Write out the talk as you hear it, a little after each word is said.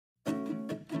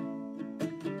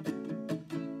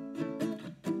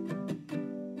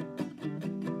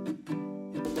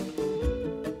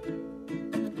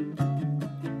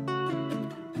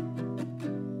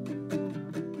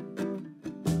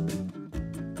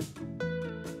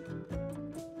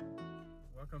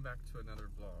back to another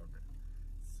vlog.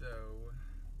 So,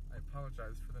 I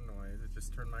apologize for the noise, I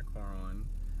just turned my car on.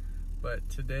 But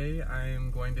today I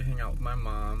am going to hang out with my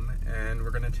mom and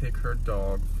we're going to take her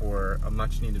dog for a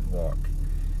much needed walk.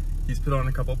 He's put on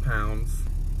a couple pounds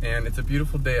and it's a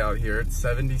beautiful day out here. It's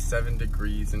 77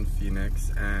 degrees in Phoenix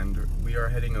and we are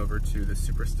heading over to the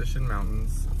Superstition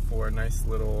Mountains for a nice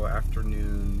little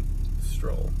afternoon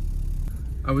stroll.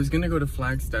 I was going to go to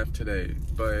Flagstaff today,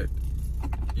 but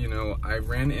you know, I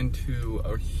ran into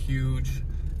a huge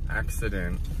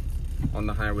accident on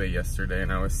the highway yesterday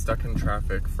and I was stuck in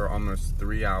traffic for almost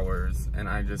 3 hours and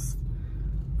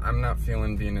I'm not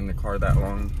feeling being in the car that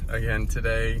long again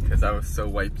today because I was so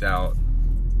wiped out.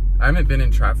 I haven't been in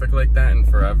traffic like that in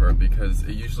forever because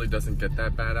it usually doesn't get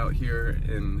that bad out here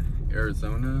in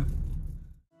Arizona.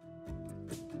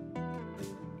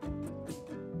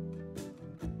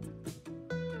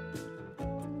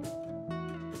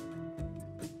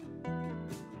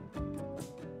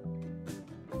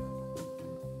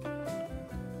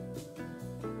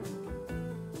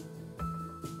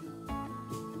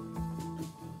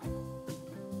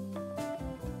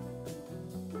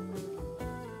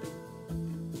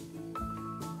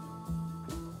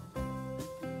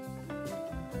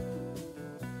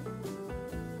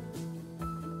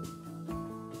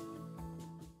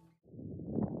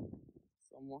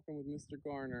 I'm walking with Mr.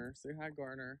 Garner. Say hi,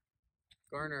 Garner.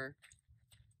 Garner.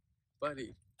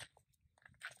 Buddy.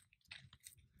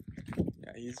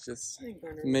 Yeah, he's just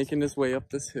making his way up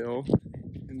this hill.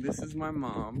 And this is my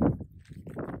mom.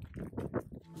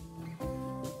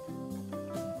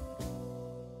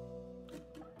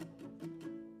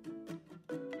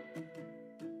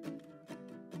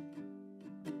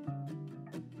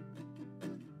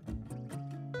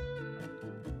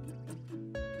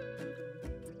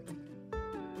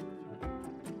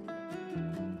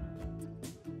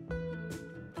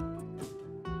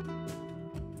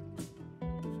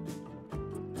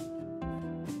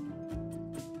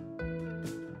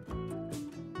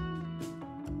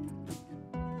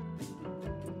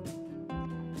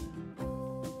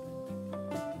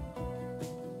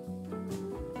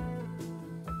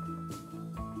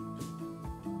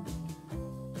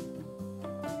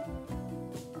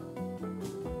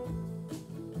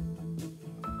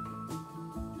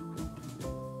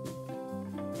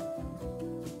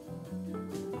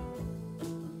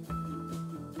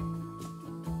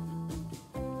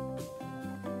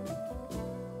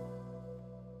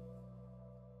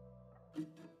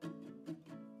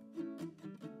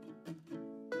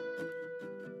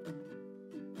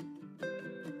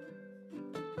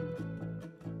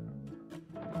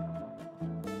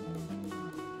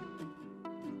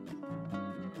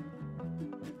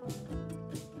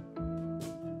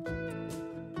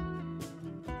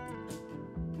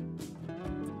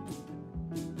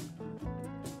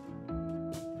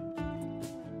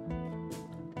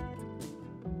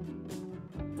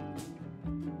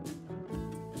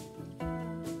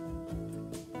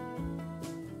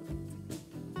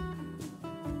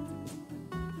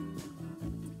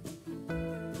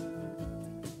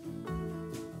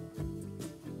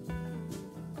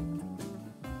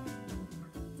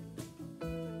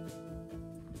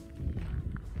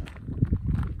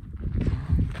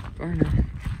 Garner.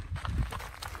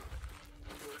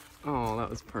 Oh,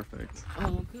 that was perfect.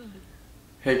 Oh, good.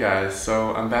 Hey guys,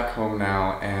 so I'm back home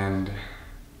now and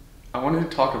I wanted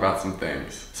to talk about some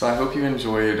things. So I hope you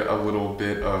enjoyed a little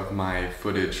bit of my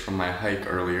footage from my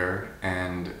hike earlier,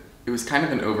 and it was kind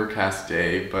of an overcast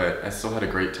day, but I still had a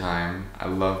great time. I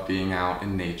love being out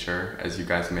in nature, as you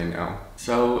guys may know.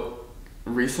 So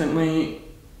recently,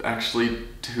 actually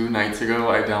 2 nights ago,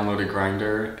 I downloaded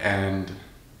Grindr, and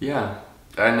yeah,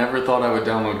 I never thought I would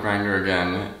download Grindr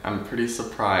again. I'm pretty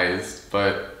surprised,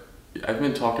 but I've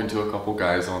been talking to a couple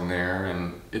guys on there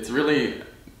and it's really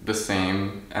the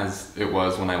same as it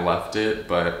was when I left it,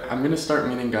 but I'm gonna start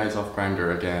meeting guys off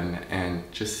Grindr again and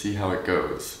just see how it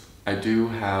goes. I do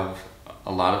have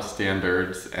a lot of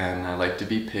standards and I like to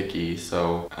be picky,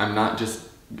 so I'm not just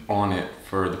on it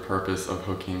for the purpose of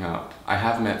hooking up. I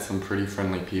have met some pretty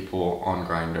friendly people on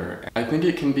Grindr. I think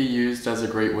it can be used as a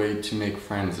great way to make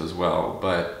friends as well,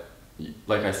 but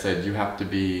like I said, you have to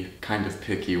be kind of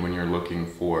picky when you're looking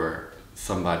for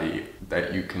somebody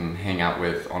that you can hang out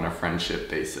with on a friendship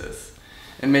basis.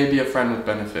 And maybe a friend with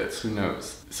benefits, who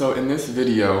knows. So in this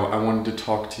video, I wanted to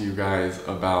talk to you guys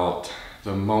about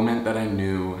the moment that I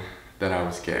knew that I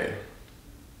was gay.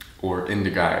 Or into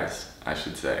guys, I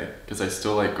should say, because I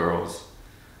still like girls,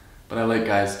 but I like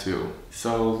guys too.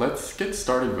 So let's get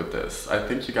started with this. I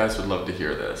think you guys would love to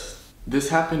hear this. This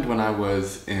happened when I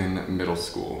was in middle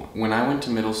school. When I went to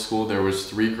middle school, there was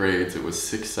 3 grades. It was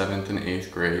 6th, 7th, and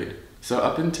 8th grade. So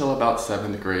up until about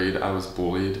 7th grade, I was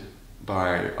bullied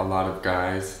by a lot of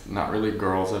guys. Not really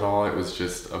girls at all, it was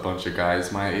just a bunch of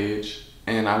guys my age.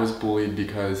 And I was bullied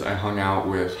because I hung out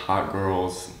with hot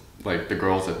girls, like the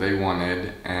girls that they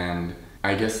wanted, and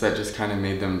I guess that just kind of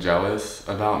made them jealous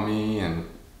about me and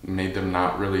made them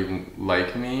not really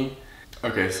like me.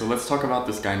 Okay, so let's talk about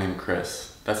this guy named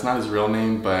Chris. That's not his real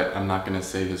name, but I'm not gonna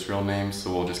say his real name,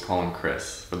 so we'll just call him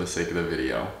Chris for the sake of the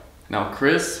video. Now,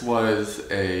 Chris was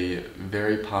a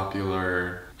very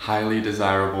popular, highly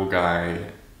desirable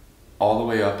guy all the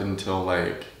way up until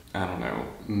like, I don't know,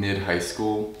 mid-high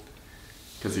school,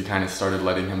 because he kind of started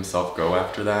letting himself go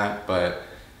after that. But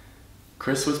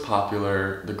Chris was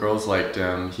popular, the girls liked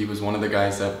him, he was one of the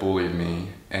guys that bullied me,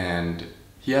 and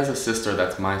he has a sister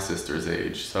that's my sister's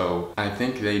age, so I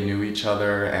think they knew each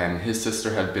other, and his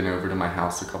sister had been over to my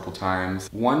house a couple times.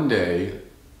 One day,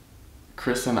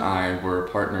 Chris and I were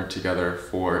partnered together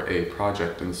for a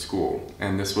project in school,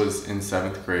 and this was in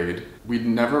 7th grade. We'd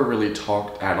never really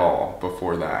talked at all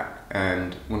before that,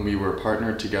 and when we were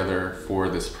partnered together for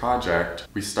this project,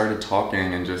 we started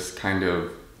talking and just kind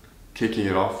of kicking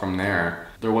it off from there.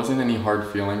 There wasn't any hard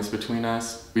feelings between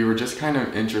us. We were just kind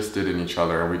of interested in each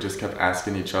other. We just kept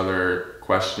asking each other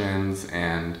questions,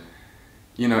 and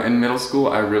you know, in middle school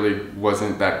I really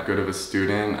wasn't that good of a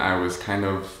student. I was kind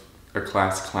of a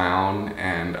class clown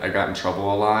and I got in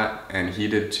trouble a lot, and he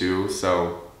did too,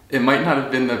 so it might not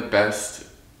have been the best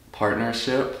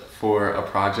partnership for a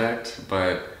project,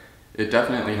 but it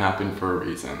definitely happened for a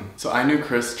reason. So I knew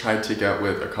Chris tried to get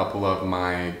with a couple of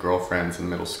my girlfriends in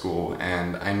middle school,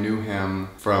 and I knew him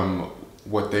from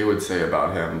what they would say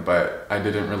about him, but I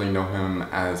didn't really know him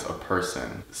as a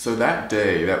person. So that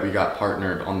day that we got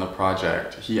partnered on the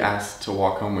project, he asked to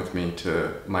walk home with me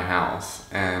to my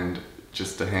house and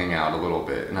just to hang out a little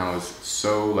bit, and I was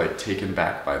so like taken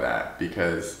back by that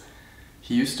because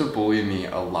he used to bully me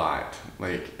a lot,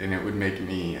 like, and it would make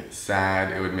me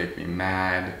sad, it would make me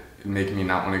mad, it would make me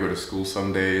not want to go to school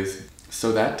some days.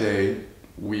 So that day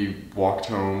we walked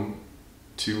home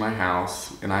to my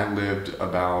house, and I lived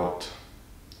about,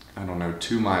 I don't know,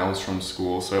 2 miles from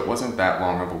school, so it wasn't that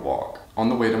long of a walk. On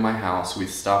the way to my house, we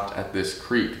stopped at this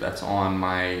creek that's on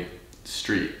my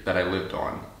street that I lived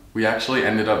on. We actually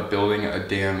ended up building a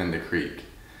dam in the creek.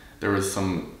 There was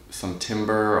some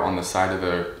timber on the side of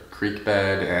the creek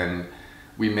bed, and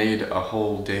we made a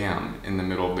whole dam in the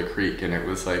middle of the creek, and it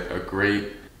was like a great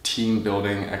team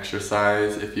building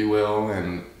exercise, if you will,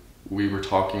 and we were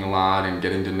talking a lot and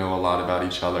getting to know a lot about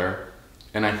each other.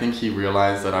 And I think he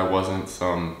realized that I wasn't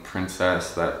some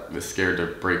princess that was scared to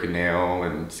break a nail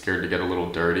and scared to get a little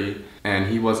dirty, and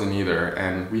he wasn't either,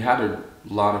 and we had a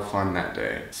lot of fun that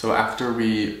day. So after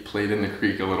we played in the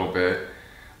creek a little bit,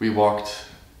 we walked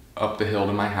up the hill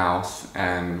to my house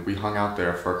and we hung out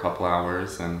there for a couple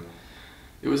hours, and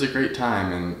it was a great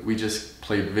time, and we just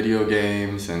played video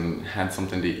games and had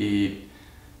something to eat,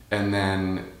 and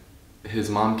then his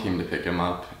mom came to pick him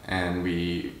up and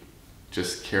we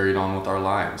just carried on with our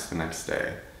lives the next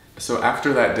day. So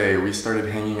after that day, we started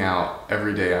hanging out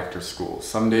every day after school.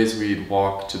 Some days we'd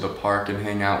walk to the park and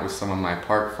hang out with some of my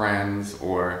park friends,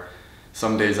 or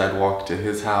some days I'd walk to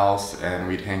his house and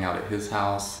we'd hang out at his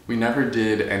house. We never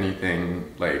did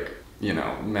anything like, you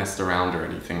know, messed around or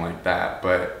anything like that,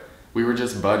 but we were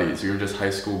just buddies. We were just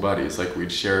high school buddies. Like,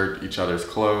 we'd share each other's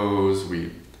clothes,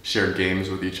 we shared games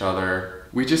with each other.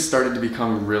 We just started to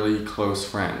become really close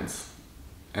friends.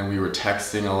 And we were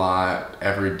texting a lot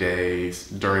every day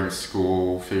during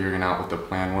school, figuring out what the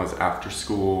plan was after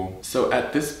school. So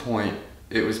at this point,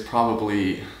 it was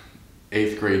probably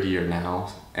 8th grade year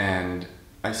now, and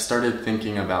I started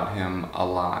thinking about him a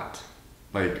lot.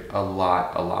 Like, a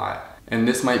lot. And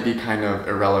this might be kind of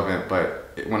irrelevant,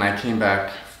 but when I came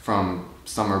back from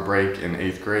summer break in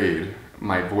 8th grade,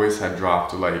 my voice had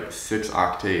dropped like 6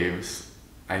 octaves.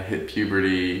 I hit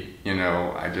puberty, you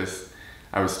know,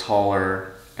 I was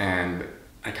taller, and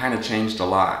I kind of changed a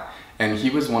lot. And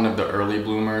he was one of the early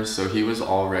bloomers, so he was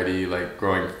already like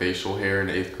growing facial hair in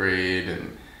 8th grade,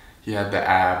 and he had the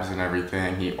abs and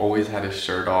everything. He always had his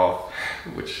shirt off,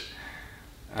 which,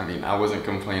 I mean, I wasn't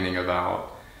complaining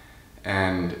about.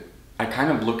 And I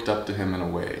kind of looked up to him in a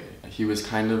way. He was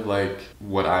kind of like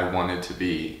what I wanted to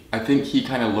be. I think he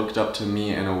kind of looked up to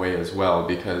me in a way as well,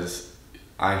 because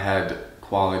I had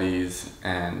qualities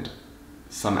and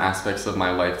some aspects of my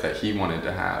life that he wanted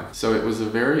to have. So it was a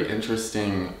very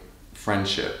interesting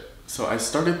friendship. So I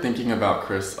started thinking about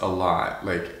Chris a lot,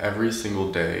 like every single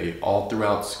day, all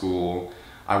throughout school.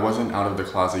 I wasn't out of the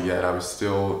closet yet. I was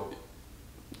still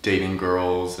dating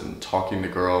girls and talking to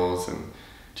girls and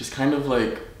just kind of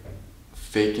like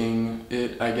faking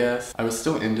it, I guess. I was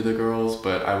still into the girls,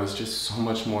 but I was just so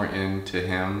much more into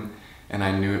him, and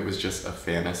I knew it was just a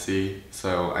fantasy,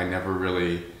 so I never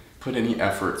really put any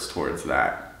efforts towards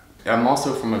that. I'm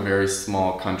also from a very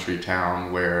small country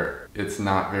town where it's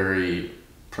not very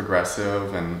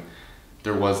progressive, and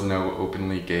there was no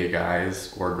openly gay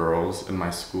guys or girls in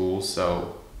my school,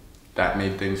 so that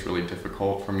made things really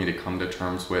difficult for me to come to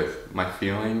terms with my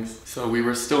feelings. So we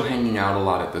were still hanging out a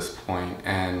lot at this point,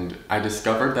 and I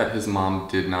discovered that his mom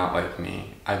did not like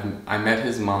me. I met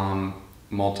his mom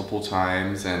multiple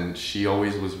times, and she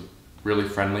always was really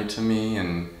friendly to me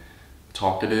and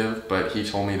talkative, but he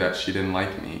told me that she didn't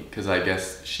like me because I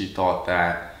guess she thought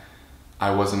that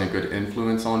I wasn't a good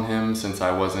influence on him since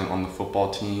I wasn't on the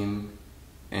football team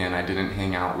and I didn't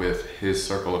hang out with his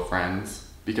circle of friends.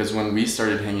 Because when we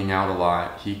started hanging out a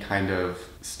lot, he kind of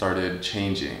started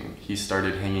changing. He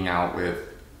started hanging out with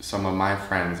some of my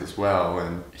friends as well,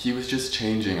 and he was just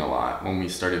changing a lot when we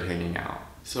started hanging out.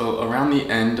 So around the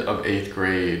end of 8th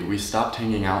grade, we stopped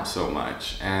hanging out so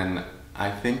much, and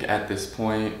I think at this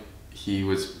point, he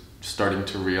was starting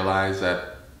to realize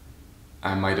that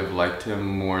I might have liked him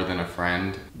more than a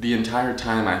friend. The entire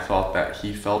time I thought that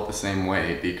he felt the same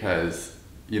way because,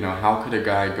 you know, how could a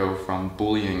guy go from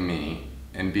bullying me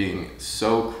and being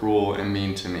so cruel and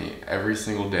mean to me every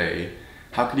single day,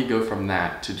 how could he go from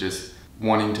that to just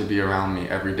wanting to be around me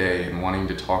every day and wanting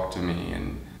to talk to me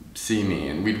and see me,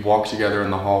 and we'd walk together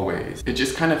in the hallways. It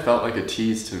just kind of felt like a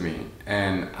tease to me,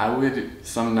 and I would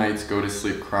some nights go to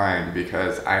sleep crying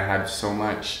because I had so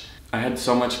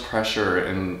much pressure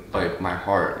in like my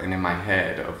heart and in my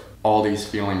head of all these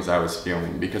feelings I was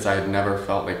feeling because I had never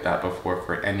felt like that before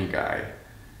for any guy.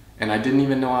 And I didn't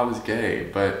even know I was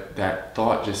gay, but that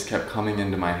thought just kept coming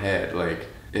into my head, like,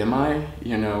 am I?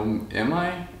 You know, am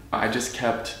I? I just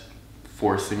kept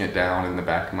forcing it down in the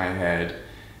back of my head,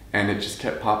 and it just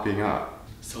kept popping up.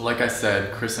 So like I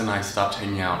said, Chris and I stopped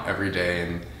hanging out every day,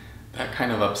 and that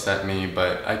kind of upset me,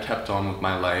 but I kept on with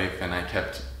my life, and I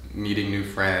kept meeting new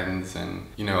friends, and,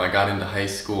 you know, I got into high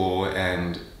school,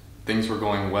 and things were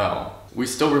going well. We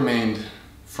still remained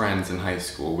friends in high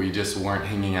school. We just weren't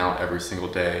hanging out every single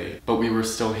day, but we were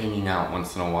still hanging out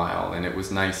once in a while, and it was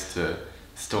nice to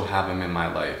still have him in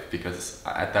my life because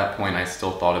at that point I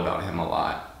still thought about him a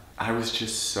lot. I was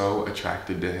just so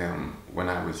attracted to him when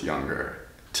I was younger.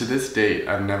 To this date,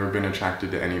 I've never been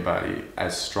attracted to anybody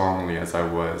as strongly as I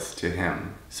was to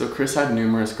him. So Chris had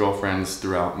numerous girlfriends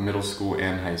throughout middle school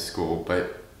and high school,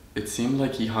 but it seemed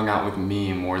like he hung out with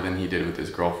me more than he did with his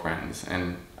girlfriends,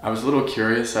 and I was a little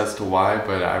curious as to why,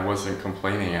 but I wasn't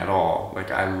complaining at all. Like,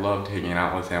 I loved hanging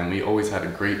out with him. We always had a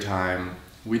great time.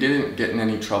 We didn't get in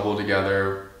any trouble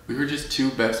together. We were just two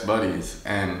best buddies,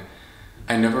 and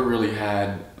I never really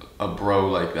had a bro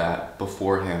like that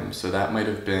before him, so that might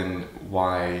have been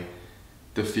why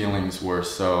the feelings were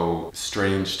so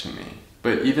strange to me.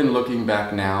 But even looking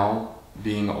back now,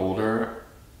 being older,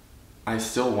 I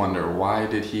still wonder, why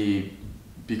did he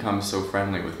become so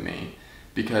friendly with me?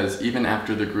 Because even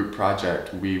after the group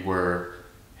project, we were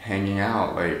hanging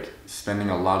out, like spending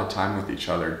a lot of time with each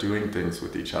other, doing things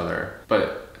with each other.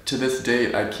 But to this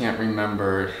date, I can't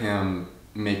remember him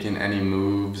making any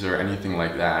moves or anything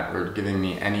like that, or giving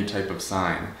me any type of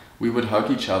sign. We would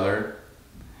hug each other,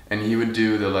 and he would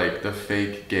do the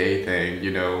fake gay thing,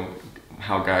 you know,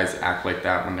 how guys act like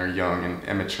that when they're young and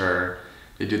immature.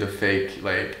 They do the fake,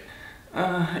 like,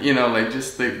 you know, like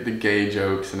just the gay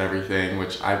jokes and everything,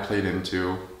 which I played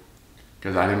into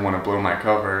because I didn't want to blow my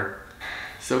cover.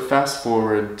 So fast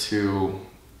forward to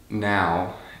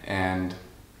now, and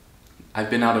I've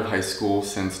been out of high school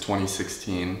since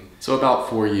 2016, so about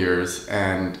 4 years,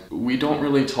 and we don't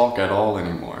really talk at all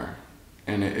anymore.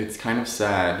 And it's kind of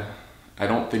sad. I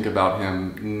don't think about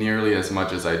him nearly as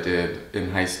much as I did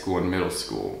in high school and middle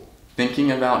school.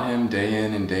 Thinking about him day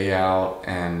in and day out,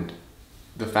 and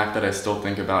the fact that I still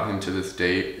think about him to this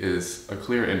date is a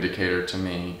clear indicator to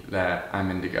me that I'm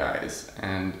into guys.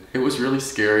 And it was really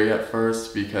scary at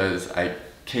first because I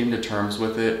came to terms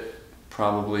with it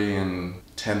probably in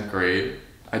 10th grade.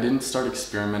 I didn't start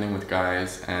experimenting with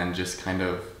guys and just kind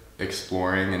of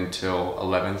exploring until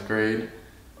 11th grade,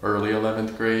 early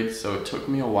 11th grade. So it took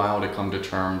me a while to come to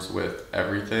terms with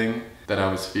everything that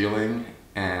I was feeling.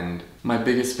 And my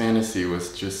biggest fantasy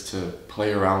was just to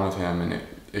play around with him and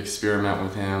experiment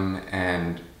with him,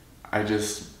 and I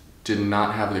just did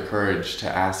not have the courage to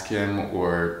ask him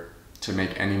or to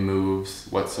make any moves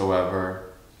whatsoever.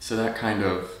 So that kind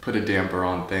of put a damper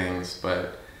on things,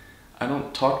 but I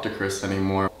don't talk to Chris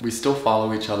anymore. We still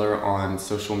follow each other on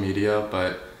social media,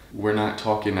 but we're not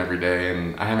talking every day,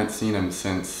 and I haven't seen him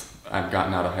since I've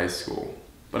gotten out of high school.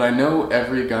 But I know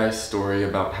every guy's story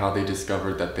about how they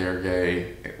discovered that they're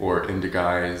gay or into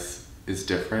guys is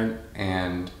different,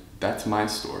 and that's my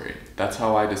story. That's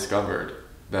how I discovered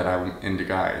that I'm into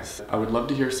guys. I would love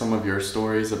to hear some of your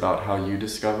stories about how you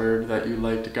discovered that you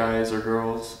liked guys or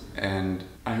girls, and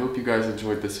I hope you guys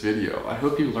enjoyed this video. I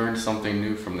hope you learned something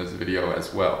new from this video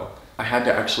as well. I had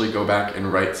to actually go back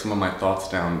and write some of my thoughts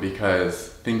down because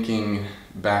thinking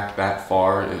back that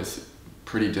far is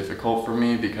pretty difficult for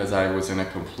me because I was in a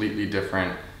completely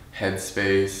different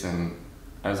headspace and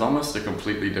I was almost a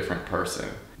completely different person.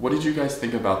 What did you guys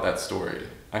think about that story?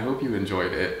 I hope you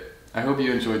enjoyed it. I hope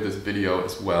you enjoyed this video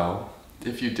as well.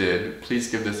 If you did,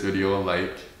 please give this video a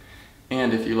like.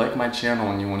 And if you like my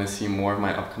channel and you want to see more of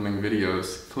my upcoming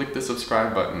videos, click the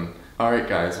subscribe button. Alright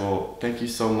guys, well thank you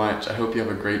so much. I hope you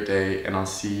have a great day and I'll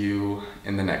see you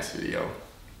in the next video.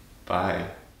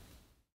 Bye.